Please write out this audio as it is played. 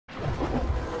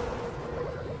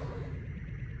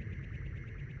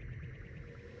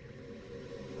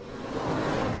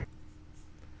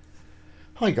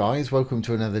Hi guys, welcome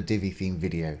to another Divi theme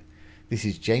video. This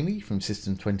is Jamie from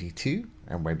System22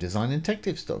 and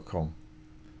webdesignandtechtips.com.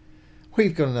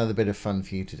 We've got another bit of fun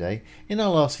for you today. In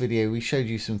our last video we showed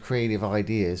you some creative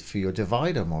ideas for your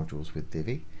divider modules with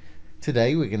Divi.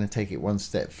 Today we're going to take it one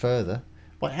step further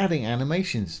by adding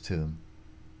animations to them.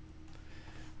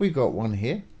 We've got one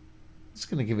here. It's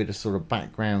going to give it a sort of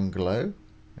background glow,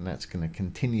 and that's going to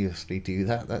continuously do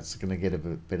that. That's going to get a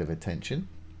bit of attention.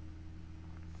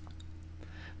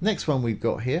 Next one we've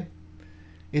got here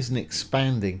is an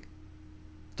expanding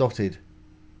dotted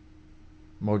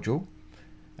module,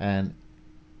 and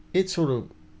it's sort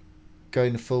of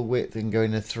going to full width and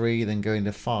going to 3, then going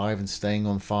to 5 and staying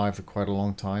on 5 for quite a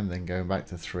long time, then going back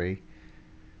to 3.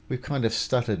 We've kind of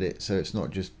stuttered it so it's not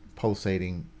just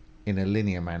pulsating in a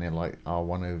linear manner like our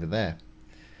one over there.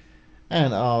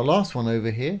 And our last one over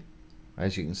here,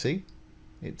 as you can see,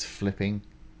 it's flipping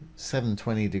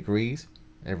 720 degrees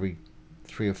every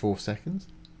 3 or 4 seconds,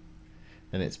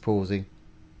 and it's pausing,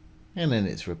 and then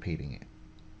it's repeating it.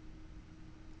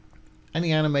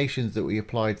 Any animations that we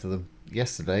applied to them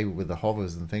yesterday with the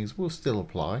hovers and things will still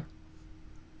apply,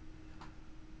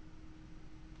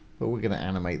 but we're going to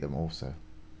animate them also.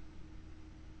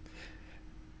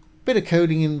 Bit of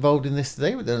coding involved in this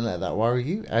today, but don't let that worry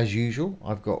you. As usual,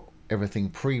 I've got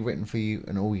everything pre-written for you,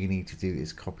 and all you need to do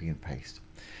is copy and paste.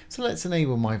 So let's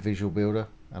enable my visual builder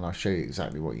and I'll show you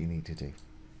exactly what you need to do.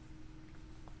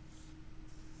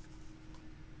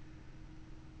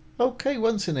 Okay,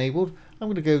 once enabled, I'm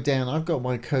going to go down. I've got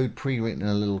my code pre-written in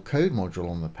a little code module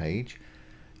on the page.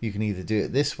 You can either do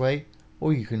it this way,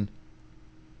 or you can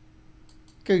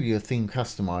go to your theme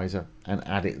customizer and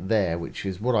add it there, which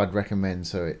is what I'd recommend,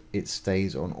 so it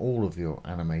stays on all of your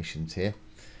animations here.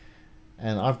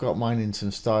 And I've got mine in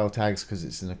some style tags because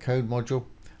it's in a code module.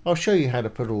 I'll show you how to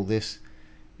put all this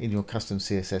in your custom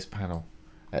CSS panel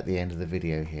at the end of the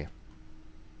video here.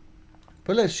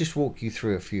 But let's just walk you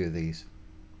through a few of these.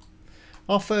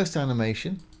 Our first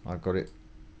animation, I've got it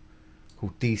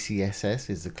called DCSS,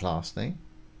 is the class name.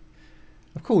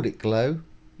 I've called it glow,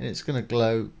 and it's going to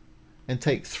glow and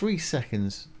take 3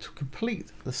 seconds to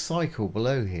complete the cycle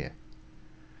below here.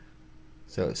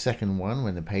 So at second 1,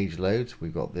 when the page loads,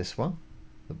 we've got this one,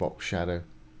 the box shadow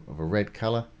of a red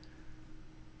color.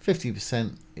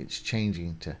 50%, it's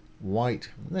changing to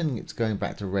white, and then it's going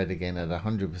back to red again at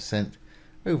 100%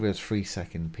 over a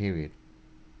 3-second period.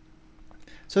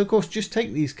 So of course, just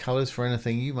take these colors for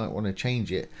anything you might want to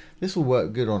change it. This will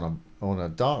work good on a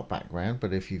dark background,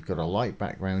 but if you've got a light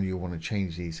background, you'll want to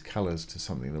change these colors to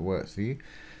something that works for you.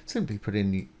 Simply put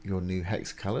in your new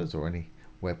hex colors or any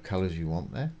web colors you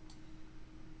want there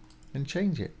and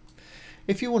change it.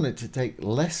 If you want it to take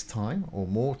less time or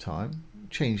more time,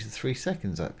 change the 3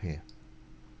 seconds up here.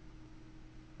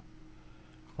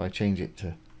 If I change it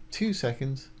to 2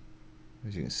 seconds,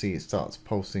 as you can see, it starts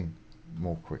pulsing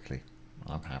more quickly.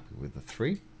 I'm happy with the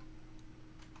 3.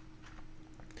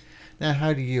 Now,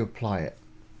 how do you apply it?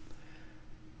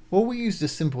 Well, we used a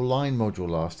simple line module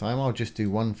last time. I'll just do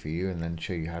one for you and then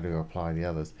show you how to apply the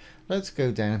others. Let's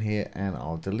go down here and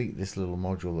I'll delete this little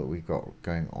module that we've got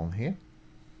going on here.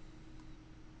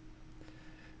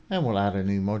 And we'll add a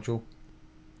new module.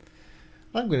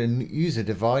 I'm going to use a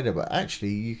divider, but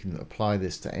actually you can apply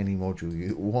this to any module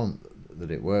you want that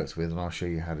it works with, and I'll show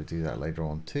you how to do that later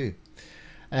on too.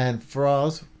 And for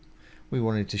ours, we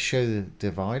wanted to show the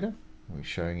divider. We're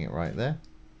showing it right there.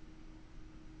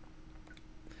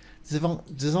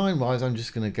 Design wise, I'm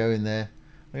just going to go in there.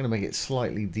 I'm going to make it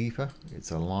slightly deeper.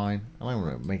 It's a line, and I'm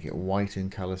going to make it white in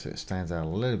color so it stands out a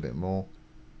little bit more.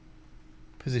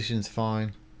 Position's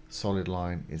fine. Solid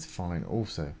line is fine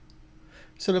also.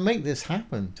 So to make this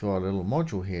happen to our little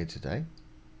module here today,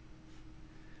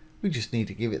 we just need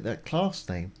to give it that class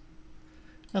name,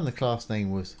 and the class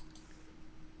name was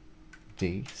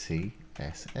DCSS,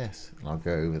 and I'll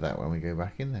go over that when we go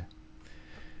back in there.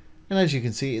 And as you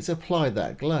can see, it's applied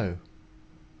that glow,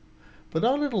 but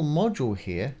our little module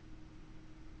here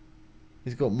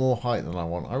has got more height than I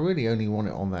want. I really only want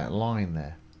it on that line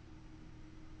there.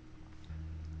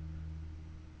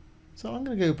 So I'm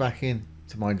going to go back in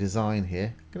to my design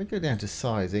here. I'm going to go down to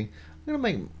sizing. I'm going to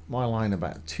make my line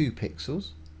about 2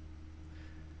 pixels.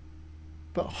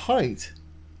 But height,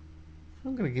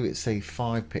 I'm going to give it, say,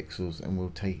 5 pixels, and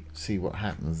we'll see what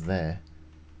happens there.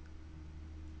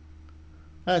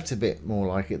 That's a bit more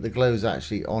like it. The glow's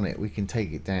actually on it. We can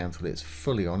take it down till it's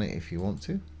fully on it if you want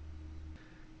to.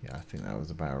 Yeah, I think that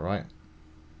was about right.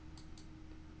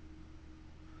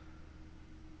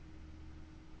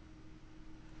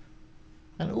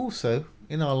 And also,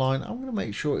 in our line, I'm going to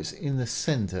make sure it's in the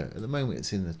center. At the moment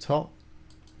it's in the top.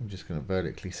 I'm just going to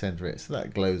vertically center it so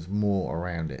that glows more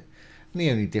around it. And the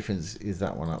only difference is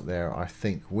that one up there, I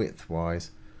think width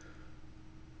wise,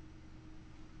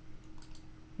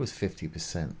 was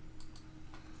 50%.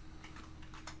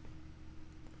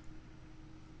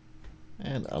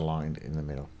 And aligned in the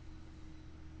middle.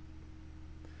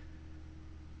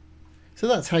 So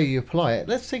that's how you apply it.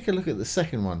 Let's take a look at the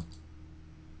second one.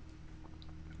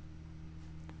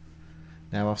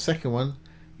 Now our second one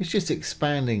is just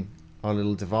expanding our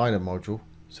little divider module,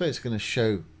 so it's going to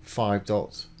show 5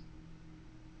 dots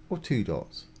or 2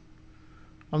 dots.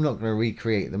 I'm not going to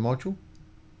recreate the module,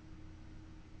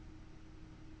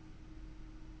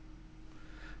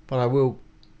 but I will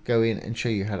go in and show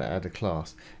you how to add a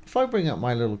class. If I bring up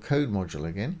my little code module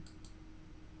again,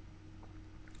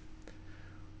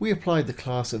 we applied the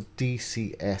class of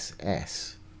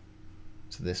DCSS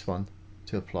to this one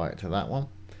to apply it to that one.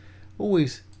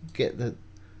 Always get the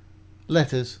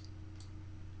letters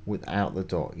without the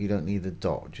dot. You don't need the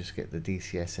dot, just get the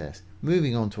DCSS.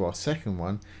 Moving on to our second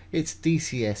one, it's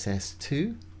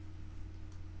DCSS2.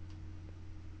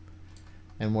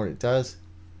 And what it does,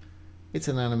 it's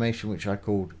an animation which I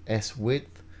called S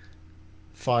width,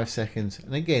 5 seconds,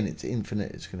 and again it's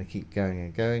infinite, it's going to keep going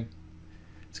and going.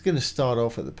 It's going to start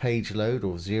off at the page load,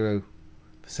 or 0%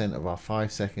 of our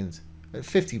 5 seconds, at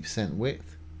 50%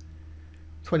 width.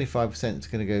 25% is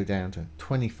going to go down to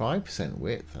 25%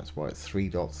 width, that's why it's 3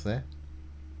 dots there.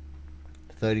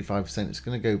 35% is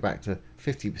going to go back to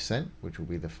 50%, which will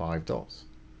be the 5 dots.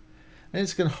 And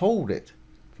it's going to hold it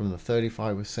from the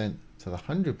 35% to the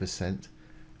 100%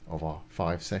 of our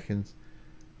 5 seconds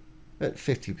at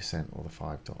 50%, or the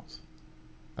 5 dots.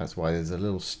 That's why there's a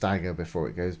little stagger before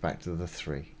it goes back to the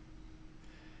 3.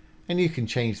 And you can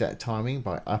change that timing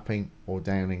by upping or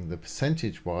downing the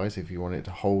percentage wise if you want it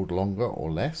to hold longer or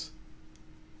less.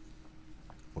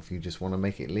 Or if you just want to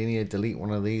make it linear, delete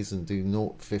one of these and do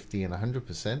 0, 50 and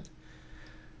 100%.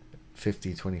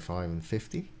 50, 25 and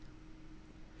 50.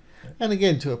 And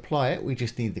again, to apply it, we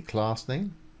just need the class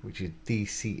name, which is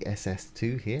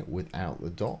DCSS2 here without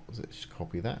the dot. So let's just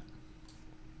copy that.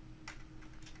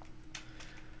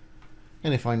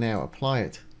 And if I now apply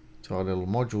it to our little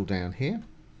module down here,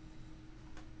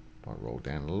 if I roll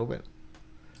down a little bit,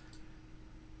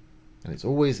 and it's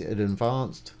always at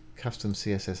advanced custom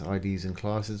CSS IDs and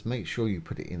classes, make sure you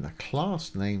put it in the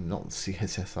class name, not the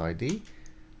CSS ID.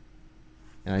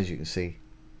 And as you can see,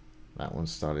 that one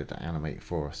started to animate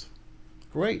for us.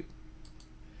 Great.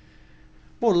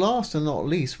 Well, last and not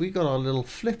least, we got our little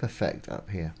flip effect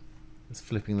up here. It's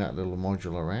flipping that little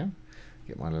module around.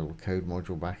 Get my little code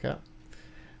module back up.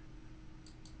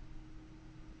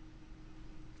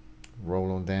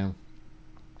 Roll on down.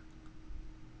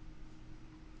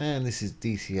 And this is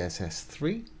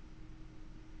DCSS3.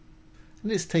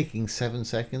 And it's taking 7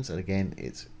 seconds. And again,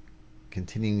 it's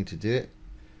continuing to do it.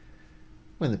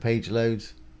 When the page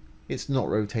loads, it's not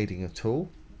rotating at all.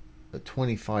 At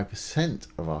 25%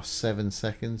 of our 7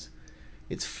 seconds,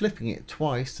 it's flipping it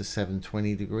twice to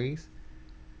 720 degrees.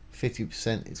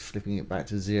 50%, it's flipping it back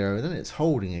to 0. And then it's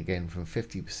holding again from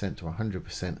 50% to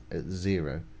 100% at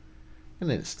 0. And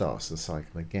then it starts the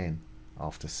cycle again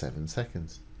after 7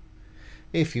 seconds.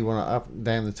 If you want to up and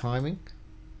down the timing,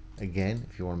 again,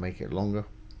 if you want to make it longer,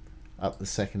 up the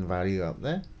second value up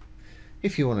there.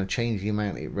 If you want to change the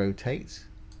amount it rotates,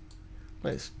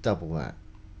 let's double that.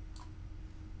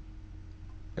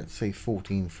 Let's say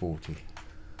 1440.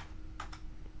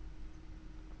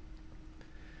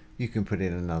 You can put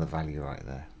in another value right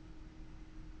there.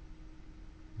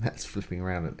 That's flipping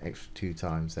around an extra 2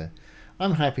 times there.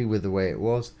 I'm happy with the way it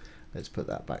was. Let's put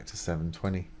that back to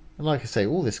 720. And like I say,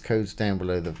 all this code's down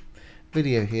below the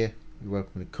video here. You're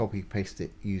welcome to copy, paste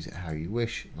it, use it how you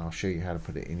wish, and I'll show you how to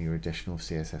put it in your additional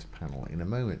CSS panel in a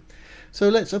moment. So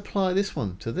let's apply this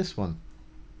one to this one.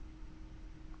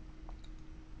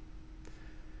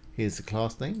 Here's the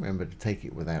class name. Remember to take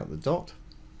it without the dot.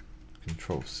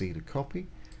 Control C to copy.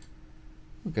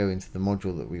 We'll go into the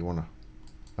module that we want to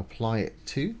apply it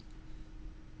to.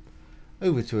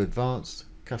 Over to advanced,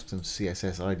 custom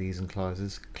CSS IDs and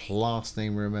classes. Class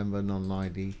name, remember,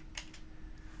 non-ID.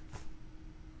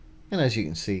 And as you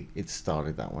can see, it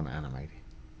started that one animating.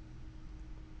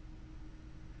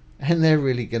 And they're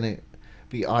really going to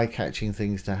be eye-catching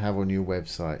things to have on your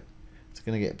website. It's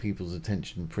going to get people's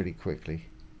attention pretty quickly.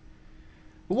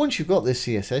 But once you've got this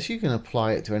CSS, you can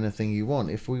apply it to anything you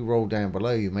want. If we roll down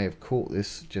below, you may have caught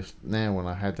this just now when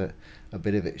I had a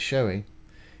bit of it showing.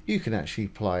 You can actually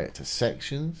apply it to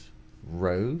sections,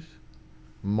 rows,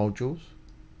 modules.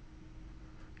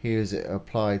 Here's it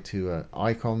applied to an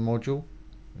icon module.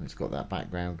 And it's got that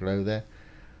background glow there.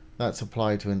 That's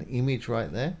applied to an image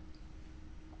right there.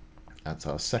 That's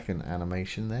our second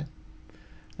animation there.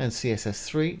 And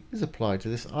CSS3 is applied to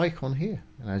this icon here.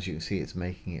 And as you can see, it's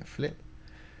making it flip.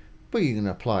 But you can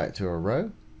apply it to a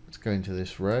row. Let's go into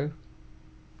this row.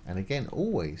 And again,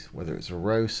 always, whether it's a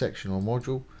row, section, or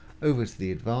module, over to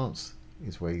the advanced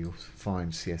is where you'll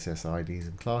find CSS IDs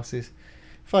and classes.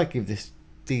 If I give this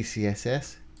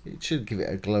DCSS, it should give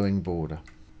it a glowing border.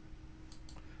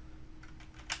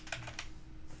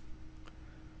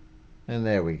 And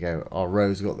there we go, our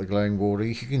row's got the glowing border.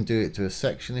 You can do it to a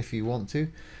section if you want to.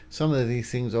 Some of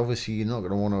these things, obviously, you're not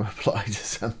going to want to apply to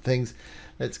some things.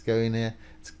 Let's go in here,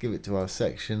 let's give it to our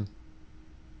section.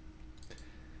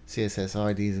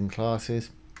 CSS IDs and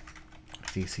classes,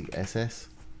 DCSS.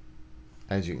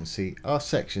 As you can see, our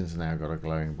section's now got a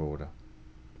glowing border.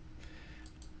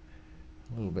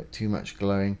 A little bit too much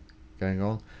glowing going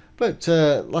on. But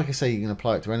like I say, you can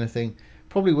apply it to anything.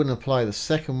 Probably wouldn't apply the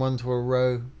second one to a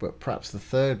row, but perhaps the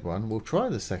third one. We'll try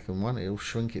the second one. It'll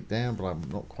shrink it down, but I'm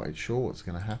not quite sure what's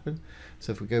going to happen.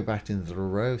 So if we go back into the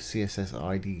row, CSS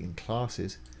ID and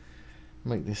classes,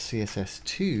 make this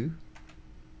CSS2.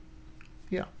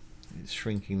 Yeah, it's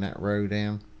shrinking that row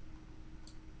down.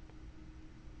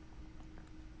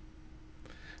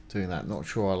 Doing that, not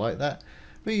sure I like that.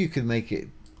 But you could make it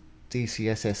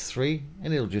DCSS3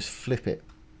 and it'll just flip it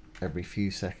every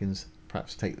few seconds.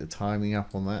 Perhaps take the timing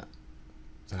up on that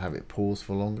to have it pause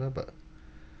for longer, but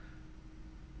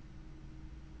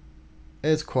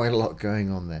there's quite a lot going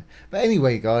on there. But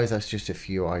anyway, guys, that's just a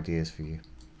few ideas for you.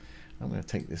 I'm going to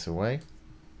take this away.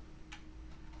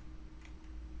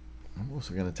 I'm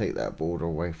also going to take that border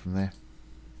away from there.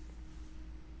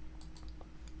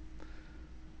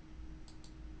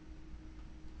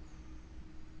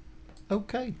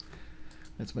 Okay,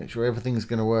 let's make sure everything's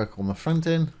going to work on the front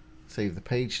end. Save the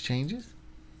page changes.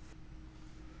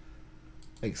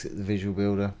 Exit the Visual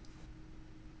Builder.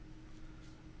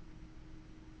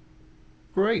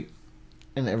 Great.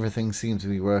 And everything seems to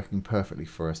be working perfectly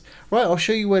for us. Right, I'll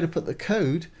show you where to put the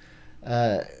code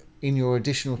in your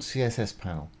additional CSS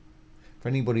panel. For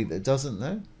anybody that doesn't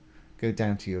know, go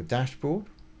down to your dashboard.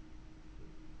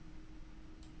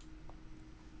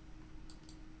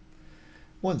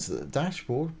 Once at the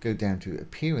dashboard, go down to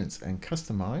Appearance and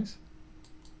Customize.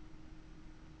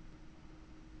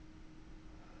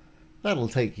 That'll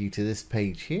take you to this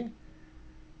page here.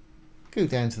 Go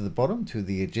down to the bottom to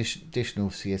the additional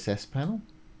CSS panel.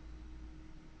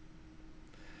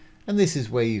 And this is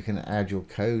where you can add your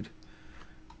code.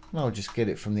 And I'll just get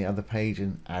it from the other page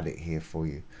and add it here for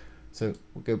you. So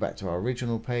we'll go back to our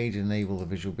original page, enable the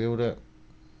Visual Builder.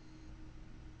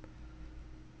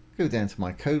 Go down to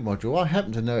my code module. I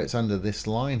happen to know it's under this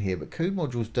line here, but code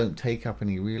modules don't take up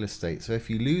any real estate. So if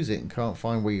you lose it and can't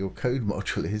find where your code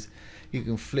module is, you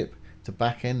can flip to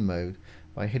back-end mode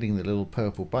by hitting the little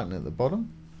purple button at the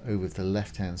bottom. Over to the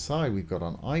left hand side, we've got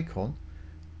an icon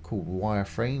called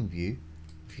wireframe view.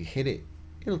 If you hit it,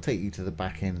 it'll take you to the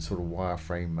back-end sort of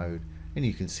wireframe mode, and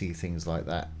you can see things like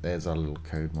that. There's our little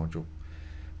code module.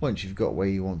 Once you've got where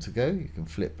you want to go, you can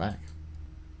flip back.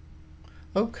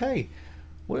 Okay,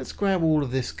 well, let's grab all of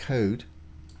this code.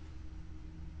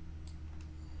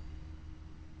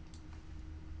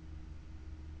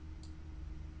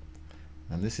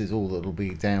 And this is all that will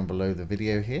be down below the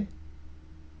video here.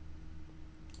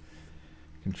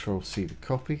 Control C to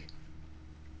copy.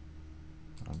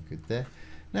 I'm good there.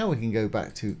 Now we can go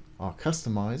back to our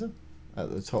customizer at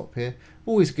the top here.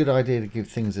 Always a good idea to give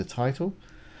things a title.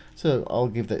 So I'll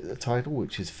give that a title,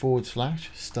 which is //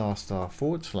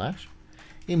 //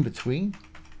 in between.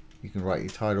 You can write your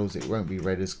titles, it won't be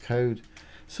read as code.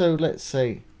 So let's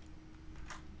say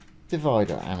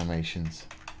divider animations.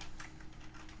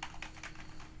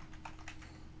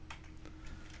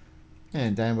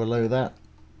 And down below that,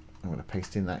 I'm going to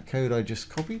paste in that code I just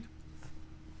copied.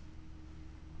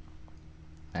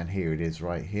 And here it is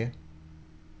right here.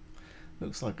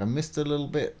 Looks like I missed a little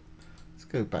bit. Let's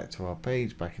go back to our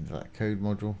page, back into that code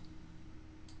module.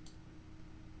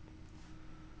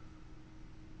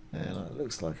 And it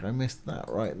looks like I missed that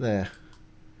right there.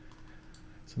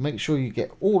 So make sure you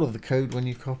get all of the code when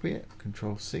you copy it.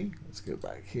 Control C. Let's go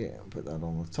back here and put that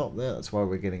on the top there. That's why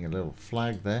we're getting a little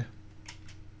flag there.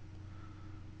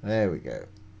 There we go.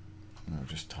 And I'll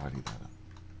just tidy that up.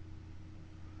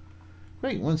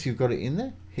 Great, once you've got it in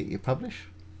there, hit your publish.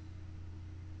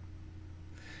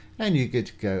 And you're good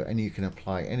to go, and you can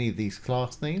apply any of these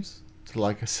class names to,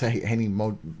 like I say, any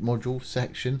module,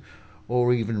 section,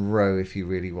 or even row if you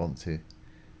really want to.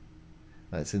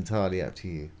 That's entirely up to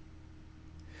you.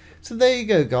 So there you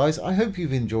go, guys. I hope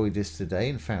you've enjoyed this today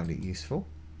and found it useful.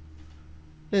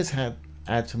 Let's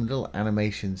add some little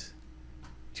animations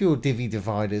to your Divi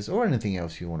dividers or anything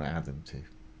else you want to add them to.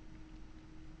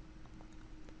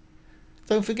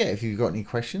 Don't forget, if you've got any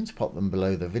questions, pop them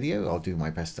below the video. I'll do my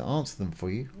best to answer them for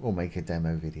you or make a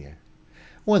demo video.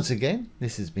 Once again,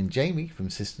 this has been Jamie from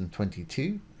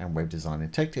System22 and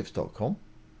webdesignandtechtips.com.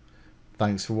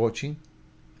 Thanks for watching.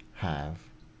 Have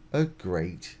a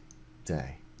great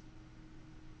day.